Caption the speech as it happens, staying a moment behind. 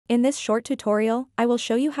In this short tutorial, I will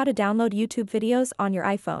show you how to download YouTube videos on your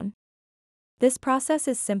iPhone. This process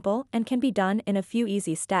is simple and can be done in a few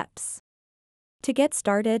easy steps. To get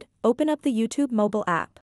started, open up the YouTube mobile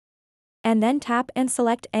app. And then tap and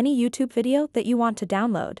select any YouTube video that you want to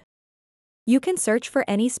download. You can search for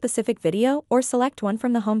any specific video or select one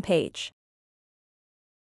from the home page.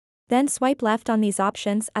 Then swipe left on these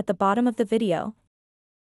options at the bottom of the video,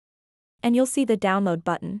 and you'll see the download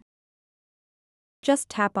button. Just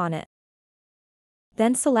tap on it.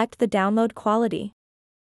 Then select the download quality.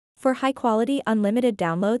 For high-quality unlimited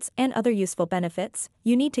downloads and other useful benefits,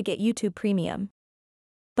 you need to get YouTube Premium.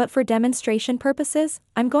 But for demonstration purposes,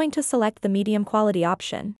 I'm going to select the medium quality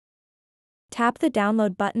option. Tap the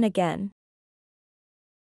download button again.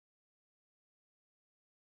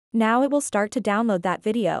 Now it will start to download that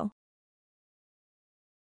video.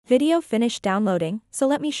 Video finished downloading, so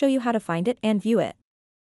let me show you how to find it and view it.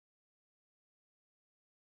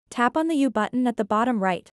 Tap on the U button at the bottom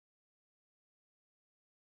right.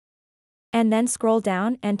 And then scroll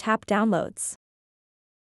down and tap Downloads.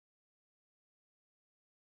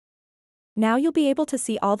 Now you'll be able to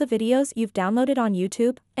see all the videos you've downloaded on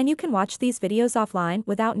YouTube, and you can watch these videos offline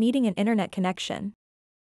without needing an internet connection.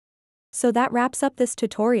 So that wraps up this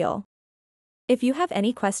tutorial. If you have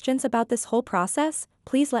any questions about this whole process,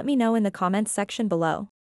 please let me know in the comments section below.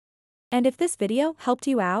 And if this video helped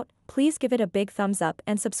you out, please give it a big thumbs up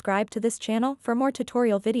and subscribe to this channel for more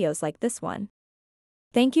tutorial videos like this one.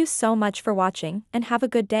 Thank you so much for watching and have a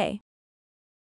good day.